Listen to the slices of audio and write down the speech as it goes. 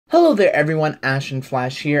Hello there everyone,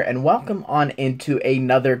 Ashnflash here, and welcome on into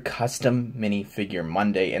another Custom Minifigure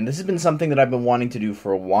Monday. And this has been something that I've been wanting to do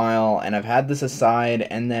for a while, and I've had this aside,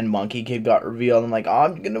 and then Monkey Kid got revealed. I'm like, oh,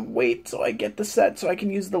 I'm gonna wait so I get the set so I can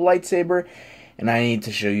use the lightsaber. And I need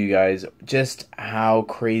to show you guys just how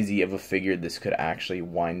crazy of a figure this could actually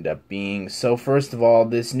wind up being. So first of all,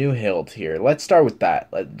 this new hilt here. Let's start with that.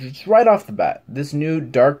 Just right off the bat, this new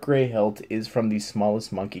dark gray hilt is from the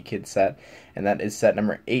smallest Monkey Kid set, and that is set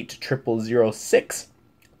number 80006,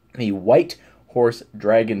 the White Horse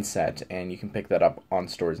Dragon set, and you can pick that up on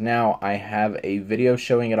stores now. I have a video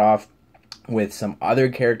showing it off with some other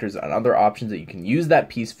characters and other options that you can use that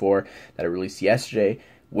piece for that I released yesterday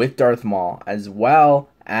with Darth Maul, as well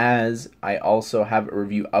as I also have a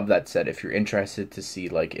review of that set if you're interested to see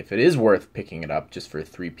like if it is worth picking it up just for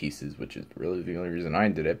 3 pieces, which is really the only reason I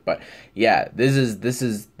did it. But yeah, this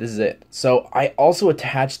is it. So I also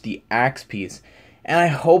attached the axe piece, and I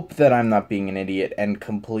hope that I'm not being an idiot and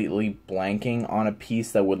completely blanking on a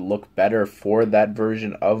piece that would look better for that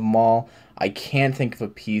version of Maul. I can't think of a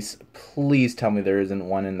piece. Please tell me there isn't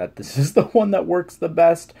one and that this is the one that works the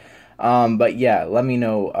best. But yeah, let me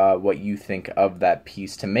know what you think of that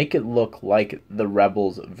piece to make it look like the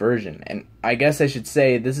Rebels version. And I guess I should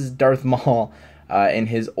say this is Darth Maul in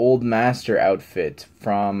his old master outfit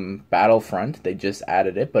from Battlefront. They just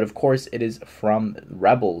added it, but of course it is from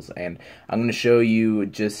Rebels. And I'm going to show you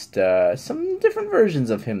just some different versions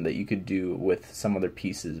of him that you could do with some other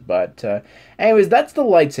pieces. But anyways, that's the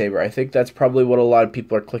lightsaber. I think that's probably what a lot of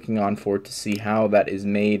people are clicking on for, to see how that is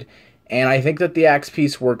made. And I think that the axe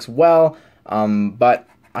piece works well, but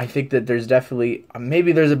I think that there's definitely,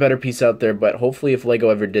 maybe there's a better piece out there, but hopefully if LEGO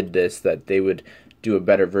ever did this, that they would do a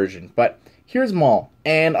better version. But here's Maul,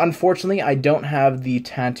 and unfortunately I don't have the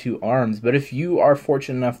tattoo arms, but if you are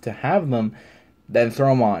fortunate enough to have them, then throw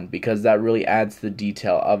them on, because that really adds to the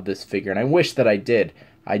detail of this figure, and I wish that I did.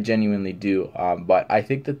 I genuinely do, but I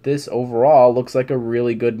think that this overall looks like a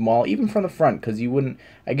really good Maul, even from the front, because you wouldn't,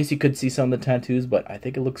 I guess you could see some of the tattoos, but I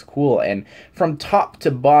think it looks cool. And from top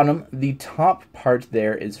to bottom, the top part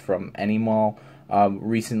there is from any Maul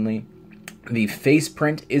recently. The face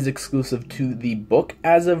print is exclusive to the book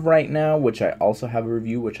as of right now, which I also have a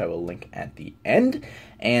review, which I will link at the end.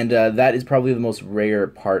 And that is probably the most rare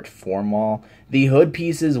part for Maul. The hood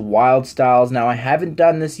piece is Wild Styles. Now, I haven't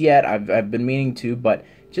done this yet. I've been meaning to, but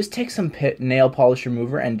just take some nail polish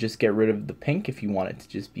remover and just get rid of the pink if you want it to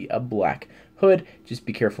just be a black hood. Just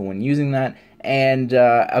be careful when using that. And,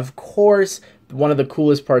 of course, one of the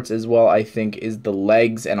coolest parts as well, I think, is the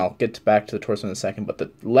legs, and I'll get back to the torso in a second, but the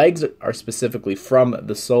legs are specifically from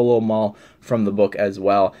the Solo Maul from the book as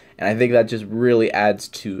well, and I think that just really adds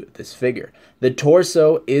to this figure. The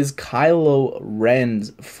torso is Kylo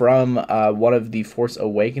Ren's from one of the Force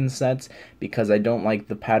Awakens sets, because I don't like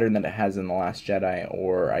the pattern that it has in The Last Jedi,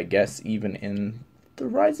 or I guess even in The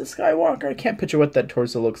Rise of Skywalker. I can't picture what that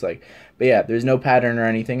torso looks like, but yeah, there's no pattern or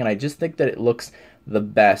anything, and I just think that it looks the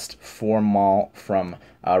best for Maul from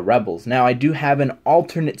Rebels. Now, I do have an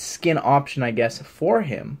alternate skin option, I guess, for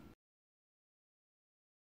him.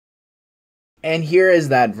 And here is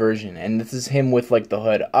that version, and this is him with like the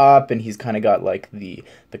hood up, and he's kind of got like the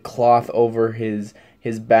cloth over his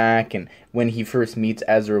back, and when he first meets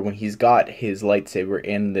Ezra, when he's got his lightsaber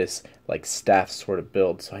in this like staff sort of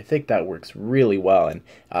build. So I think that works really well,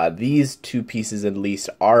 and these 2 pieces at least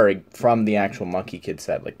are from the actual Monkey Kid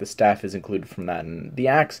set. Like the staff is included from that, and the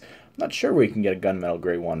axe, I'm not sure where you can get a gunmetal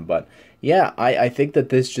gray one, but yeah, I think that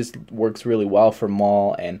this just works really well for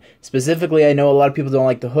Maul, and specifically I know a lot of people don't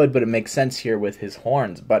like the hood, but it makes sense here with his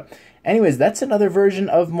horns. But anyways, that's another version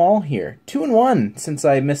of Maul here. 2 in 1 since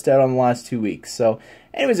I missed out on the last 2 weeks. So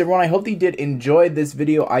anyways, everyone, I hope that you did enjoy this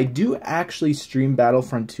video. I do actually stream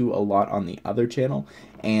Battlefront 2 a lot on the other channel,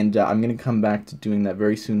 and I'm going to come back to doing that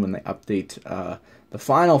very soon when they update the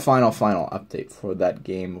final update for that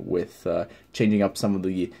game, with changing up some of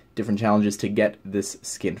the different challenges to get this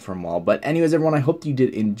skin for Maul. But anyways, everyone, I hope you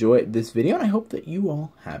did enjoy this video, and I hope that you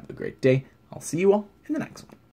all have a great day. I'll see you all in the next one.